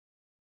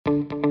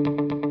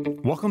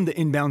Welcome to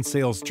Inbound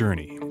Sales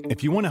Journey.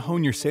 If you want to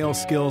hone your sales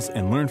skills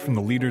and learn from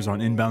the leaders on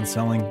inbound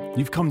selling,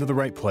 you've come to the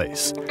right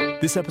place.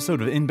 This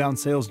episode of Inbound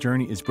Sales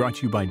Journey is brought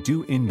to you by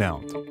Do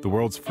Inbound, the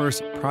world's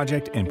first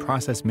project and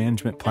process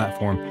management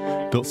platform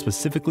built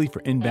specifically for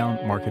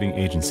inbound marketing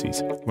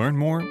agencies. Learn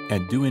more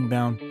at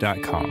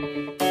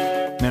doinbound.com.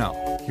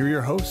 Now, here are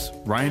your hosts,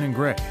 Ryan and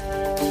Gray.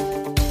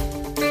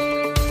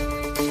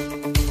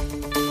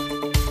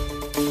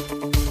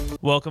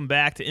 Welcome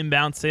back to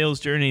Inbound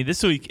Sales Journey.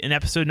 This week, in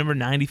episode number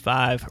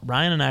 95,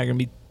 Ryan and I are going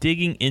to be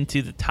digging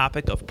into the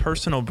topic of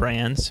personal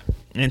brands.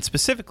 And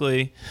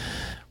specifically,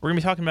 we're going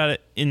to be talking about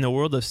it in the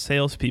world of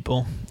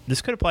salespeople.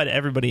 This could apply to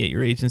everybody at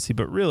your agency,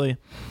 but really,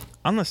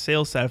 on the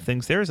sales side of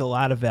things, there's a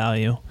lot of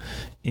value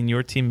in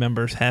your team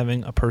members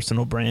having a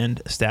personal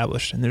brand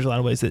established. And there's a lot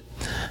of ways that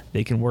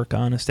they can work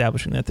on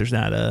establishing that. There's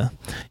not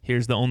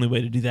here's the only way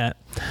to do that.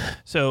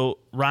 So,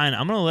 Ryan,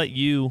 I'm going to let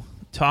you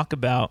talk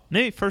about,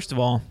 maybe first of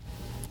all,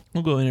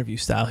 we'll go interview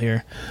style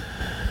here.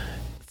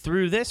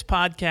 Through this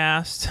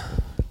podcast,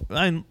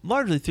 and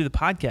largely through the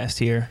podcast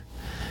here,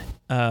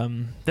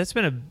 that's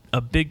been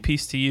a big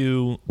piece to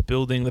you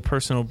building the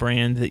personal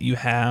brand that you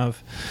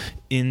have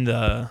in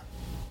the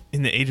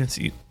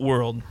agency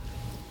world.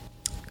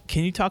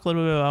 Can you talk a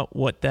little bit about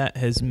what that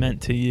has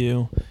meant to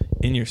you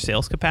in your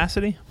sales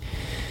capacity?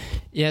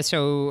 Yeah.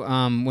 So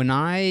when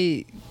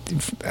I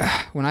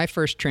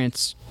first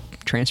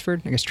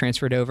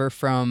transferred over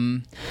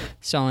from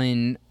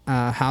selling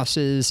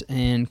houses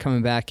and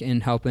coming back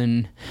and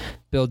helping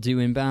build Do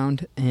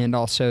Inbound and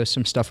also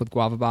some stuff with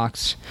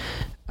GuavaBox.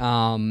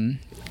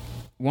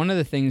 One of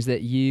the things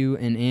that you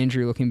and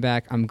Andrew, looking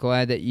back, I'm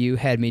glad that you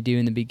had me do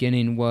in the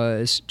beginning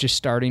was just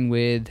starting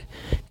with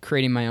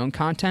creating my own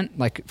content,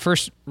 like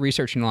first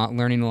researching a lot,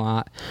 learning a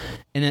lot,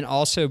 and then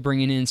also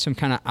bringing in some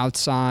kind of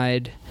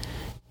outside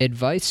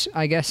advice,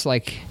 I guess,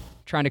 like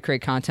trying to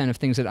create content of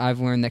things that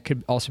I've learned that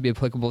could also be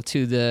applicable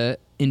to the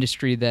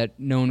industry that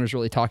no one was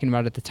really talking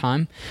about at the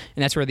time.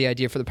 And that's where the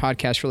idea for the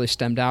podcast really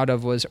stemmed out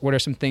of, was what are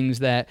some things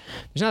that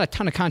there's not a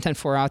ton of content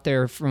for out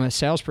there from a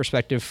sales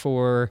perspective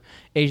for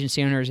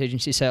agency owners,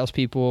 agency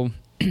salespeople,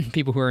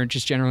 people who are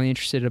just generally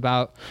interested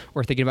about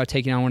or thinking about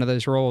taking on one of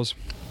those roles.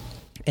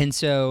 And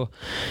so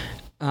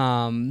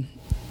I'm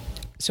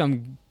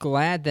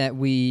glad that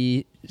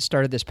we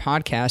started this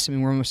podcast. I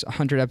mean, we're almost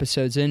 100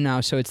 episodes in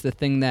now, so it's the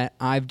thing that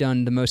I've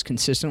done the most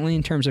consistently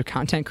in terms of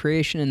content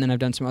creation, and then I've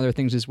done some other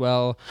things as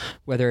well,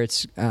 whether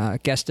it's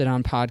guested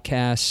on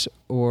podcasts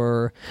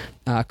or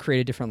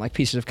created different like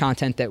pieces of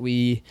content that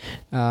we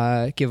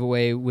give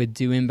away with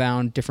Do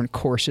Inbound, different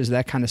courses,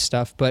 that kind of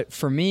stuff. But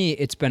for me,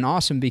 it's been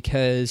awesome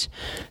because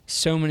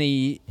so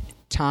many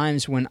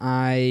times when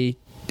I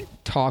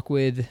talk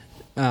with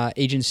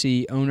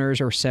agency owners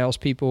or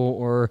salespeople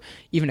or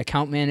even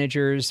account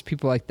managers,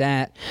 people like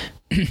that,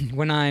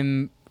 when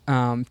I'm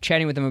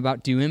chatting with them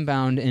about Do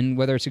Inbound and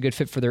whether it's a good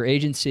fit for their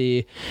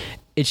agency,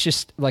 it's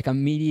just like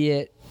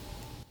immediate,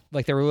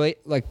 like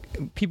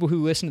like people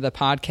who listen to the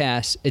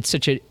podcast, it's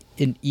such an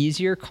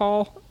easier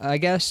call, I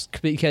guess,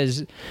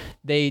 because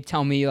they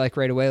tell me like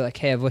right away, like,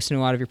 hey, I've listened to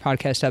a lot of your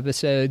podcast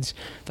episodes.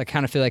 Like,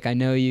 kind of feel like I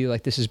know you,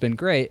 like this has been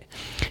great.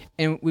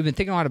 And we've been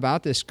thinking a lot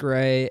about this,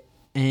 Gray,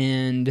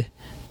 and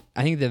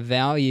I think the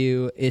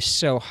value is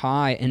so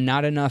high and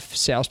not enough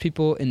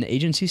salespeople in the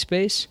agency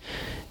space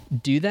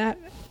do that.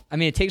 I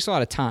mean, it takes a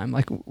lot of time.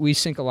 Like, we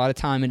sink a lot of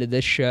time into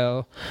this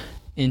show,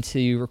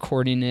 into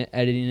recording it,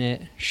 editing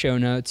it, show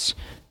notes,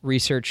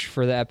 research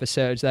for the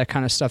episodes, that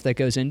kind of stuff that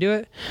goes into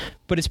it.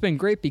 But it's been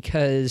great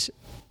because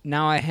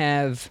now I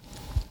have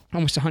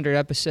almost 100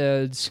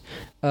 episodes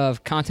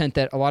of content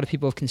that a lot of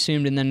people have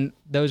consumed, and then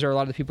those are a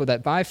lot of the people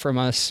that buy from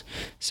us.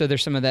 So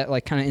there's some of that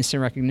like kind of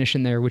instant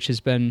recognition there, which has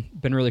been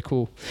really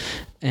cool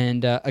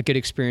and a good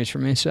experience for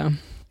me. So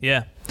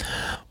yeah,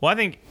 well, I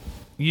think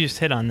you just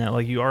hit on that.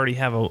 Like, you already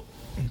have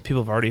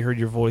people have already heard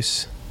your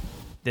voice.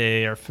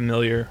 They are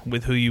familiar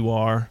with who you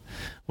are,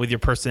 with your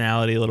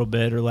personality a little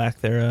bit or lack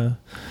thereof.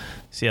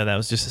 See how that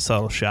was just a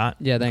subtle shot?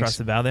 Yeah, thanks. Across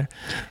the bow there.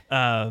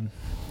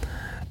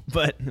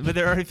 But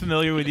they're already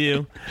familiar with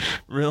you,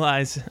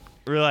 realize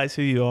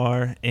who you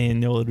are, and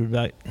know a little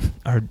bit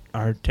about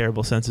our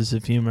terrible senses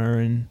of humor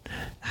and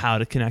how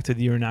to connect with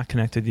you or not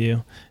connect with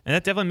you. And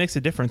that definitely makes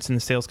a difference in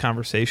the sales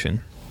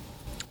conversation.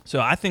 So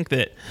I think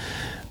that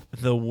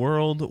the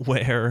world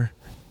where,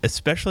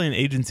 especially in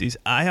agencies,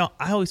 I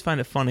always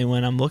find it funny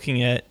when I'm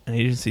looking at an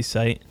agency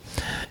site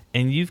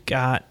and you've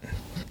got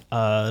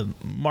a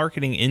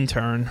marketing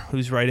intern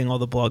who's writing all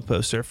the blog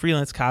posts, or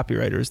freelance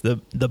copywriters,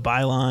 the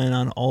byline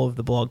on all of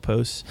the blog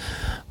posts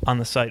on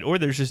the site, or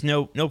there's just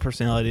no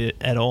personality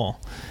at all.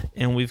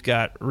 And we've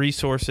got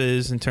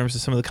resources in terms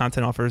of some of the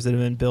content offers that have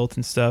been built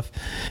and stuff.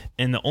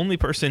 And the only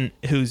person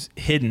who's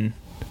hidden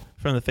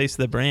from the face of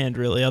the brand,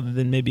 really, other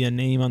than maybe a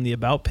name on the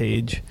about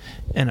page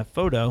and a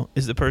photo,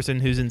 is the person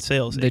who's in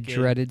sales. The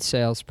dreaded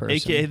salesperson.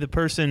 AKA the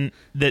person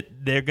that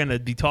they're going to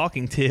be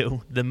talking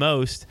to the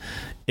most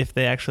if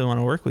they actually want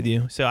to work with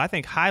you. So I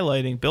think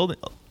highlighting, building,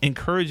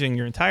 encouraging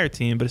your entire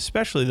team, but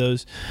especially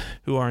those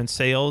who are in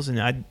sales,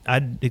 and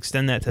I'd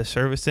extend that to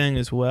servicing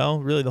as well,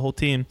 really the whole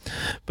team,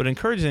 but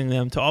encouraging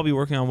them to all be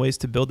working on ways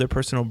to build their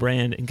personal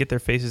brand and get their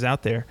faces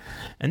out there.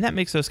 And that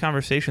makes those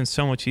conversations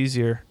so much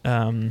easier.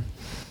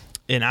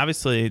 And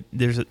obviously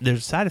there's a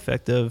side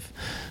effect of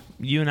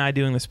you and I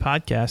doing this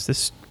podcast.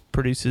 This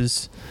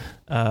produces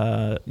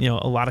a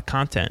lot of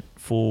content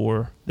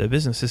for the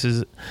business. This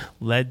has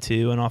led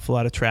to an awful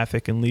lot of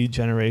traffic and lead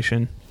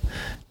generation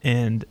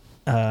and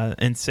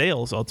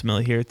sales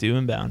ultimately here at Do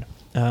Inbound.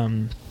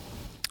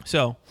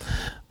 So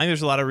I think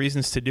there's a lot of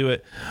reasons to do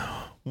it.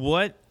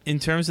 What, in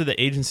terms of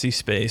the agency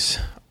space,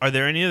 are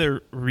there any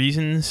other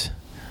reasons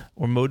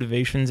or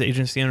motivations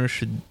agency owners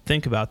should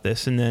think about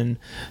this? And then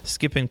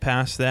skipping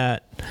past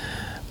that,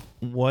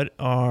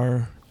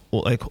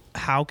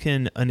 how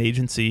can an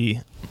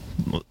agency,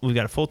 we've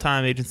got a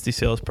full-time agency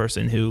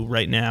salesperson who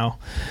right now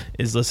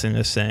is listening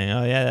to us saying,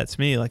 oh yeah, that's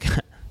me. Like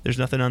there's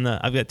nothing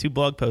I've got 2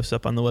 blog posts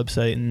up on the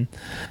website and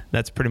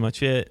that's pretty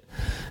much it.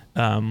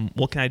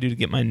 What can I do to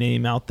get my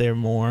name out there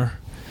more?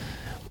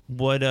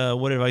 What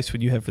advice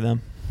would you have for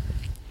them?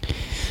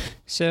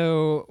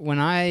 So when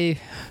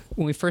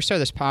we first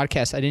started this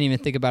podcast, I didn't even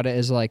think about it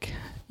as like,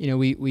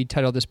 we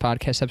titled this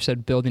podcast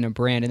episode Building a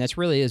Brand, and that's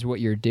really is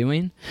what you're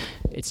doing.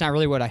 It's not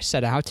really what I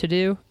set out to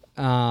do.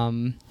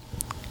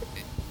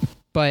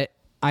 But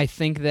I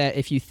think that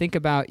if you think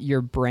about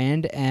your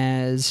brand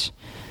as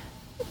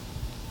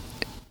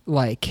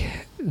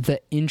like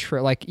the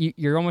intro, like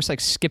you're almost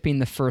like skipping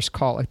the first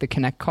call, like the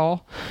connect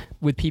call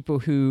with people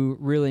who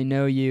really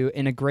know you,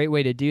 and a great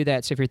way to do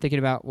that. So if you're thinking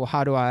about, well,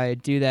 how do I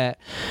do that?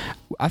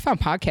 I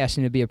found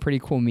podcasting to be a pretty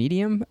cool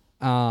medium.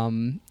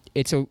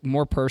 It's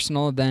more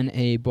personal than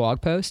a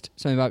blog post.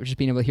 Something about just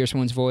being able to hear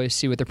someone's voice,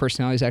 see what their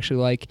personality is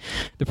actually like,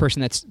 the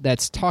person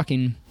that's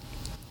talking.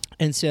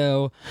 And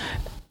so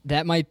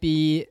that might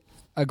be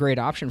a great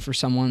option for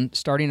someone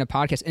starting a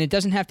podcast. And it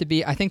doesn't have to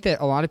be, I think that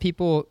a lot of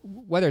people,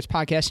 whether it's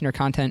podcasting or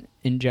content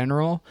in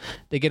general,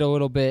 they get a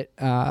little bit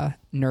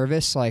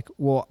nervous, like,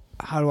 well,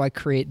 how do I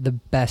create the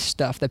best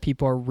stuff that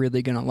people are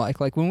really going to like?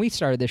 Like when we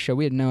started this show,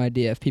 we had no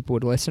idea if people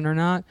would listen or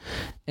not.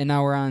 And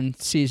now we're on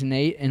season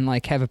 8 and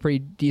like have a pretty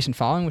decent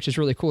following, which is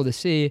really cool to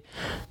see.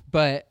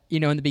 But,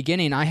 in the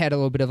beginning, I had a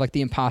little bit of like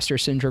the imposter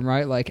syndrome,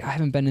 right? Like I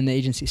haven't been in the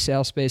agency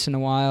sales space in a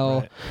while.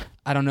 Right.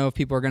 I don't know if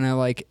people are going to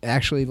like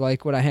actually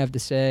like what I have to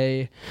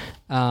say.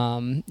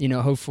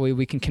 Hopefully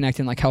we can connect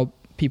and like help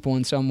people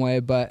in some way,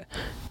 but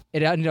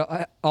it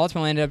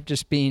ultimately ended up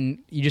just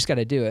being, you just got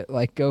to do it,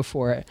 like go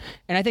for it.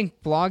 And I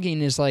think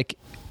blogging is like,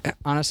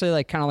 honestly,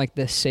 like kind of like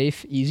the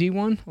safe, easy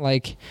one.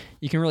 Like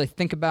you can really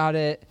think about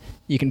it,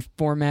 you can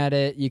format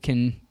it, you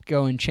can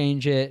go and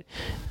change it.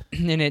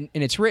 And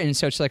it's written,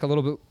 so it's like a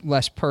little bit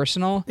less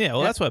personal. Yeah,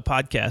 well, that's why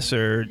podcasts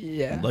are.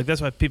 Yeah, like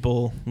that's why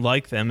people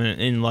like them,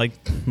 and like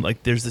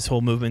there's this whole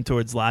movement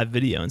towards live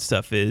video and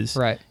stuff. Is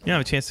right. You don't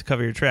have a chance to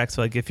cover your tracks.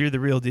 So like if you're the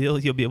real deal,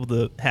 you'll be able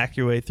to hack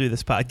your way through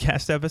this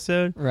podcast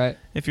episode. Right.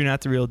 If you're not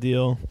the real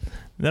deal,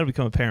 that'll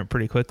become apparent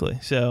pretty quickly.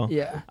 So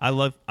yeah, I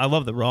love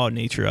the raw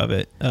nature of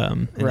it.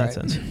 In that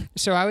sense.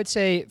 So I would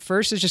say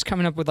first is just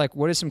coming up with like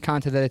what is some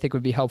content that I think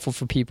would be helpful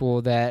for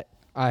people that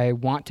I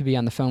want to be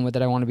on the phone with,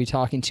 that I want to be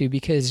talking to,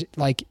 because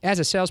like as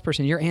a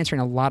salesperson, you're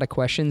answering a lot of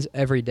questions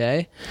every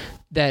day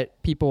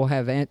that people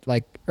have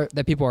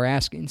that people are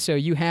asking. So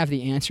you have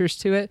the answers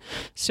to it.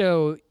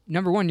 So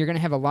number one, you're going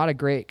to have a lot of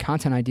great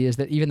content ideas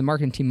that even the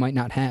marketing team might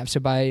not have. So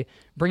by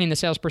bringing the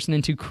salesperson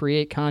in to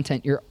create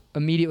content, you're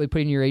immediately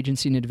putting your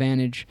agency in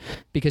advantage,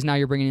 because now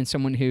you're bringing in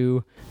someone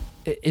who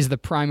is the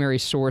primary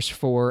source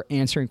for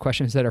answering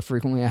questions that are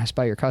frequently asked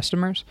by your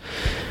customers.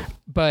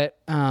 But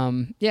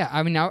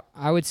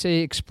I would say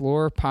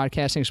explore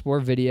podcasting, explore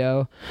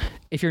video.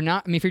 If you're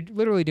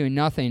literally doing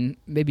nothing,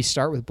 maybe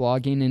start with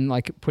blogging and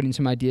like putting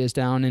some ideas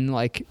down and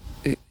like,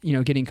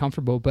 getting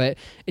comfortable. But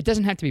it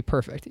doesn't have to be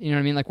perfect. You know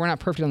what I mean? Like we're not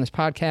perfect on this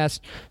podcast.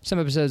 Some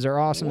episodes are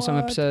awesome. Some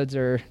episodes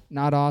are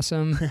not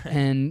awesome.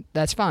 And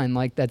that's fine.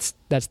 Like that's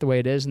the way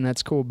it is, and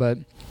that's cool. But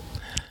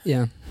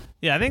yeah.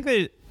 Yeah, I think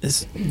that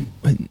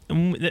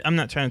I'm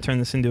not trying to turn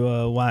this into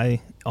a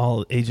why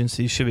all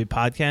agencies should be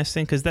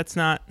podcasting, because that's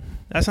not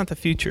the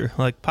future.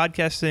 Like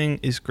podcasting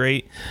is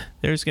great.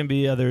 There's going to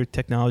be other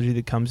technology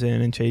that comes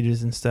in and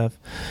changes and stuff.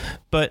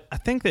 But I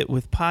think that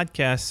with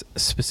podcasts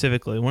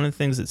specifically, one of the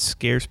things that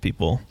scares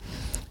people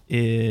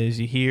is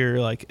you hear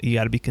like you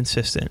got to be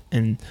consistent,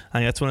 and I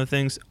think that's one of the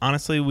things.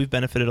 Honestly, we've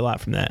benefited a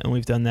lot from that, and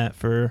we've done that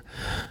for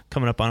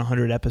coming up on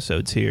 100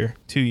 episodes here,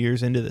 2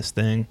 years into this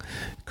thing,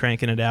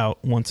 cranking it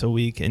out once a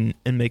week and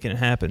making it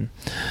happen.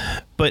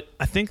 But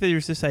I think that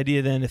there's this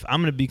idea then, if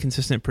I'm going to be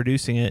consistent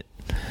producing it,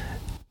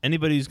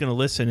 anybody who's going to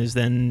listen is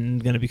then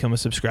going to become a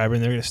subscriber,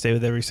 and they're going to stay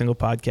with every single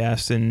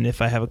podcast. And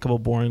if I have a couple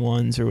boring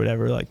ones or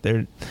whatever, like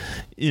then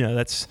they're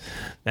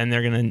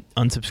going to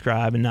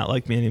unsubscribe and not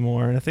like me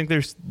anymore. And I think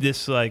there's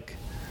this like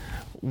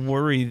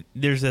worry.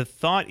 There's a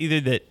thought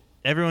either that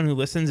everyone who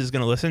listens is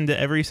going to listen to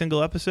every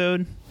single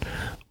episode,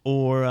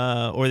 or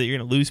that you're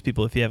going to lose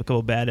people if you have a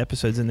couple bad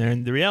episodes in there.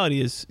 And the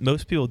reality is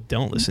most people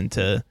don't listen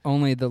to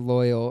only the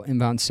loyal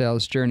Inbound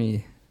Sales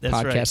Journey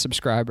podcast right.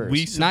 subscribers.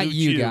 We not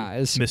you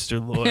guys,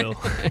 Mr. Loyal.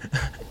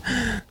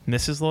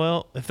 Mrs.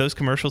 Loyal. If those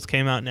commercials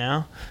came out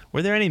now,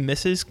 were there any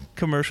Mrs.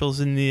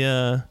 commercials in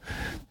the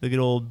good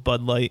old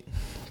Bud Light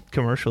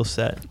commercial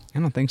set? I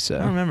don't think so. I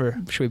don't remember.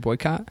 Should we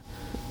boycott?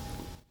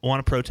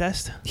 Want to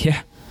protest?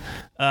 Yeah.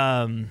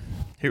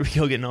 Here we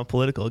go, getting all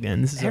political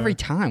again. This is every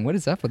time. What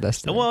is up with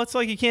us today? Well, it's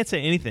like you can't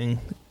say anything.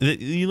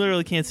 You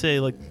literally can't say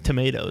like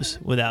tomatoes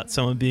without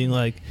someone being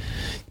like,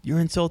 "You're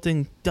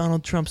insulting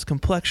Donald Trump's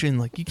complexion."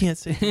 Like you can't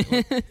say,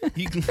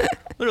 you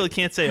literally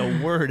can't say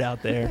a word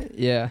out there.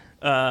 Yeah.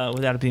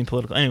 Without it being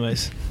political.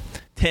 Anyways,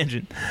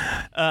 tangent.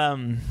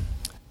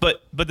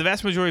 But the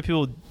vast majority of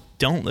people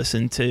don't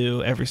listen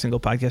to every single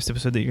podcast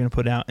episode that you're going to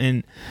put out,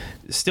 and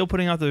still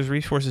putting out those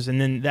resources. And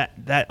then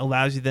that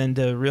allows you then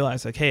to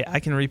realize like, hey,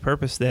 I can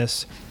repurpose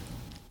this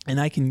and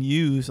I can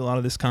use a lot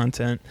of this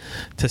content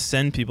to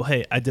send people,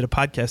 hey, I did a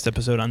podcast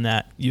episode on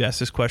that. You asked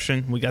this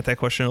question. We got that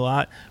question a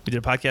lot. We did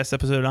a podcast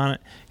episode on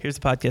it. Here's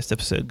the podcast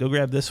episode. Go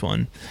grab this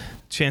one.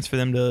 Chance for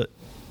them to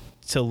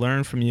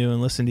learn from you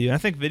and listen to you. And I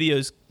think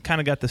video's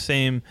kind of got the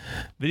same.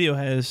 Video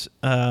has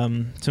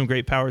some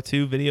great power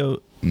too.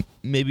 Video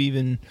maybe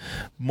even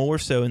more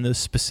so in those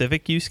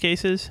specific use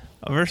cases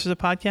versus a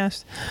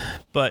podcast.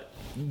 But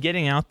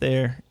getting out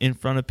there in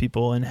front of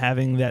people and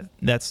having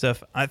that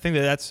stuff, I think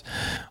that's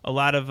a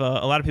lot of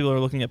people are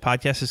looking at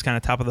podcasts as kind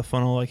of top of the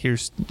funnel. Like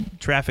here's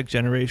traffic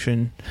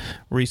generation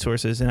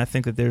resources, and I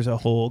think that there's a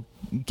whole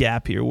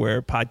gap here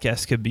where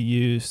podcasts could be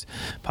used,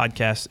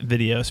 podcast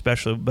video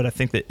especially. But I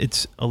think that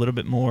it's a little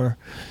bit more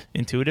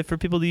intuitive for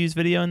people to use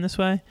video in this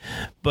way.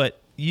 But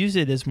use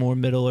it as more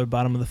middle or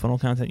bottom of the funnel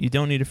content. You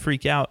don't need to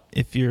freak out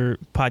if your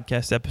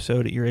podcast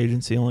episode at your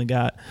agency only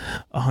got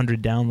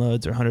 100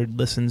 downloads or 100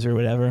 listens or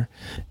whatever.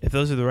 If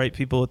those are the right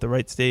people at the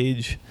right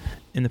stage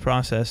in the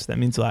process, that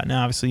means a lot.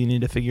 Now, obviously, you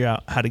need to figure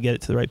out how to get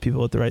it to the right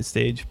people at the right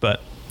stage.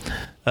 But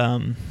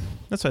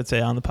that's what I'd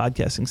say on the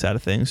podcasting side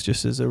of things,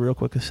 just as a real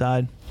quick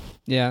aside.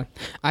 Yeah.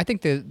 I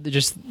think the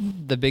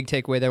big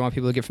takeaway that I want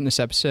people to get from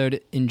this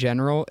episode in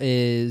general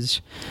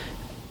is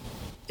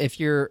if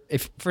you're a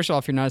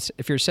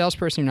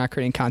salesperson, you're not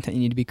creating content,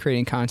 you need to be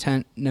creating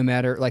content no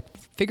matter, like,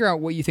 figure out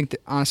what you think that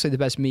honestly the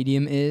best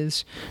medium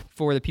is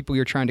for the people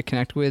you're trying to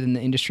connect with and the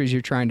industries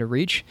you're trying to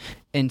reach,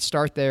 and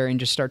start there and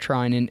just start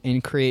trying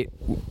and create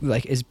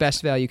like as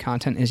best value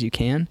content as you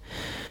can.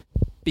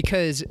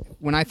 Because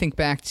when I think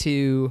back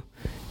to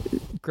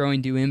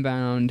growing Do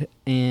Inbound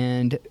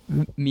and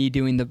me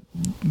doing the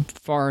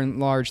far and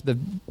large the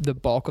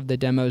bulk of the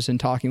demos and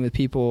talking with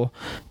people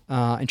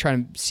and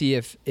trying to see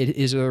if it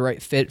is the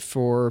right fit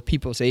for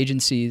people's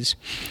agencies,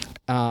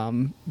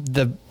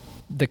 the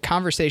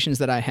conversations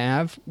that I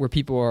have where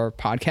people are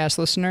podcast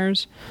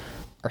listeners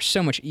are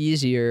so much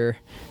easier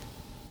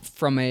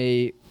from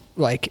a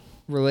like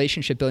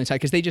relationship building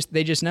side, because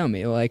they just know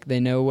me. Like, they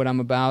know what I'm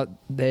about.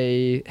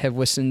 They have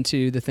listened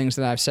to the things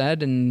that I've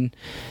said, and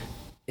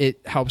it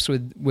helps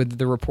with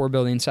the rapport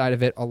building side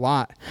of it a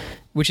lot,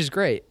 which is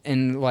great.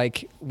 And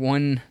like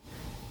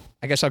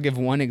I guess I'll give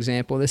one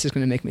example. This is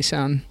going to make me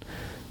sound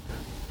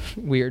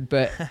weird,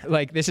 but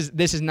like this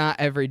is not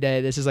every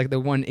day. This is like the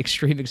one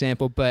extreme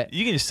example, but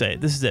you can just say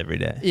it. This is every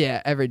day.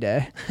 Yeah, every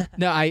day.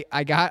 No,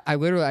 I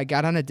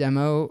got on a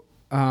demo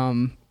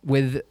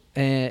with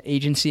an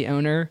agency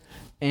owner,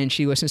 and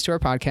she listens to our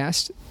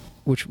podcast,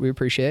 which we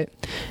appreciate.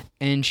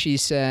 And she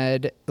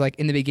said, like,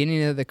 in the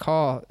beginning of the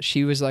call,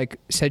 she was like,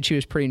 said she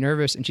was pretty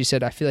nervous, and she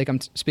said, I feel like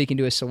I'm speaking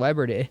to a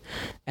celebrity.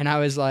 And I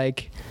was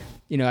like,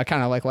 I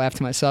kind of like laughed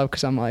to myself,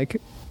 because I'm like,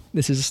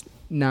 this is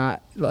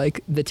not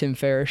like the Tim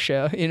Ferriss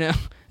show,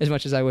 as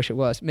much as I wish it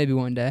was. Maybe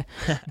one day.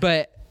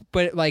 But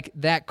like,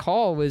 that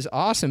call was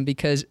awesome,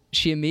 because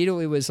she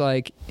immediately was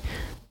like,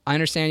 I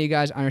understand you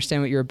guys. I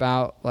understand what you're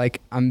about.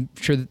 Like, I'm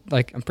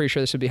pretty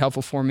sure this would be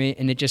helpful for me.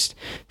 And it just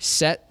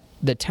set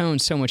the tone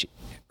so much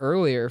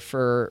earlier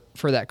for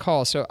that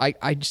call. So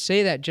I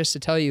say that just to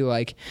tell you,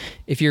 like,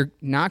 if you're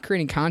not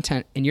creating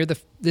content and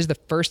this is the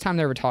first time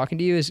they're ever talking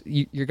to you,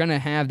 you're going to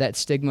have that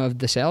stigma of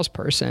the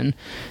salesperson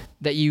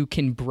that you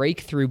can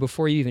break through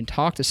before you even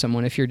talk to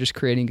someone, if you're just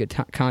creating good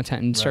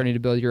content and starting to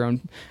build your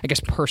own, I guess,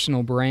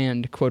 personal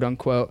brand, quote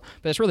unquote.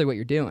 But that's really what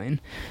you're doing.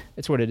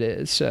 It's what it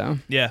is. So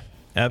yeah,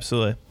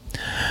 absolutely.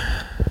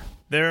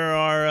 There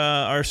are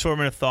our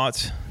assortment of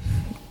thoughts,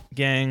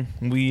 gang.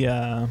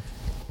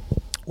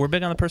 We're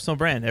big on the personal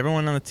brand.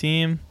 Everyone on the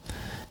team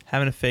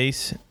having a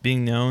face,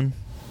 being known.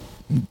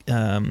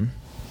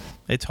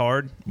 It's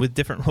hard with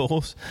different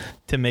roles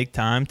to make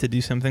time to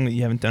do something that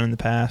you haven't done in the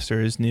past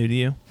or is new to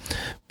you,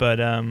 but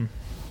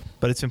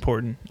it's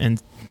important,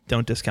 and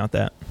don't discount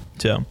that.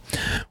 So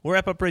we'll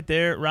wrap up right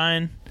there.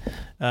 Ryan,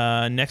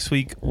 Next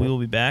week, we will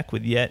be back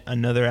with yet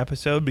another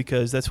episode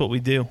because that's what we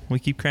do. We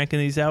keep cranking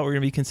these out. We're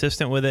going to be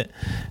consistent with it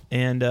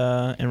and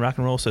rock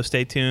and roll. So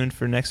stay tuned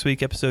for next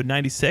week, episode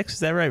 96. Is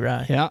that right,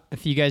 Ryan? Yeah.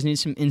 If you guys need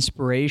some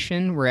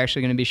inspiration, we're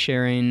actually going to be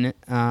sharing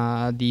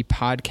the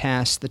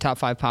top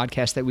 5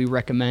 podcasts that we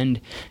recommend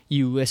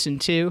you listen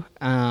to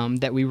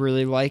that we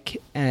really like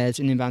as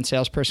an inbound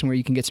salesperson, where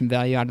you can get some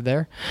value out of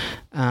there.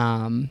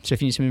 So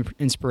if you need some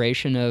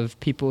inspiration of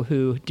people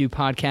who do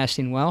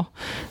podcasting well,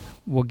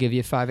 we'll give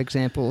you 5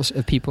 examples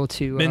of people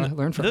to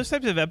learn from. Those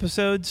types of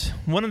episodes,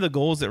 one of the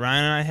goals that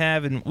Ryan and I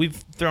have, and we've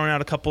thrown out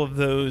a couple of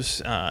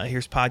those,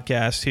 here's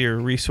podcasts, here are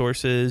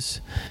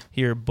resources,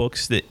 here are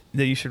books that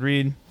you should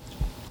read.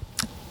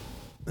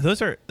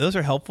 Those are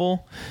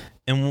helpful.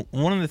 And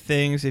one of the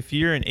things, if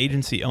you're an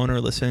agency owner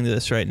listening to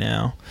this right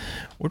now,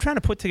 we're trying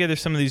to put together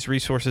some of these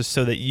resources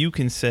so that you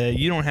can say,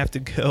 you don't have to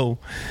go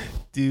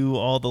do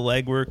all the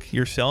legwork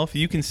yourself.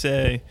 You can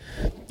send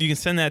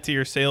that to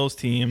your sales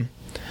team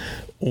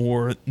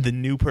or the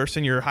new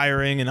person you're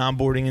hiring and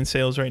onboarding in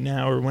sales right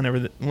now, or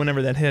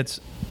whenever that hits.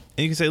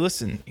 And you can say,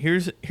 listen,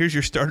 here's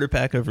your starter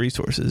pack of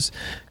resources.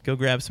 Go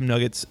grab some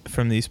nuggets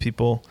from these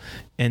people.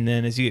 And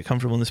then as you get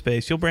comfortable in the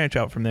space, you'll branch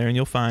out from there and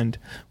you'll find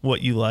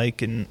what you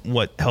like and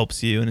what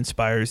helps you and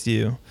inspires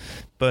you.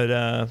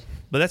 But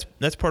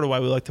that's part of why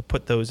we like to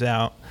put those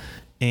out,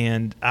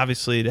 and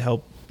obviously to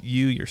help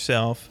you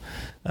yourself,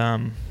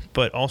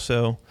 but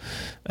also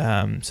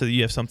so that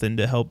you have something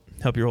to help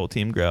your whole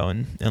team grow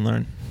and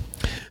learn.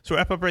 So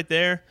wrap up right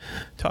there.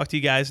 Talk to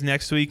you guys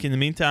next week. In the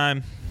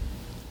meantime,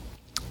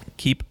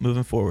 keep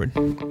moving forward.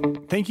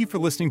 Thank you for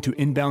listening to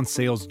Inbound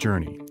Sales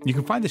Journey. You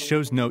can find the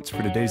show's notes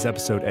for today's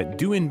episode at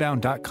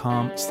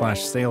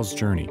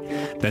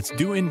doinbound.com/salesjourney. That's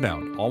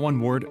doinbound, all one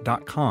word,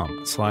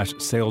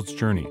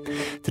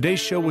 .com/salesjourney. Today's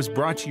show was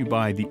brought to you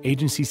by the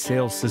Agency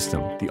Sales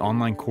System, the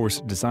online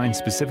course designed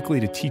specifically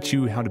to teach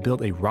you how to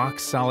build a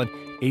rock-solid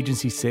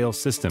agency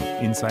sales system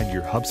inside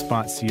your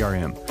HubSpot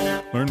CRM.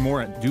 Learn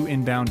more at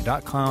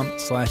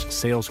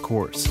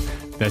doinbound.com/salescourse.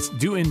 That's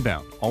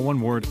doinbound, all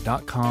one word,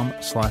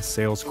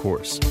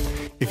 .com/salescourse.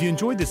 If you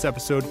enjoyed this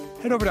episode,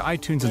 head over to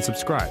iTunes and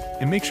subscribe,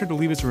 and make sure to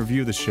leave us a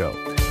review of the show.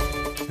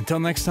 Until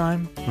next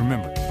time,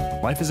 remember,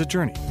 life is a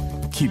journey.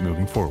 Keep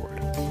moving forward.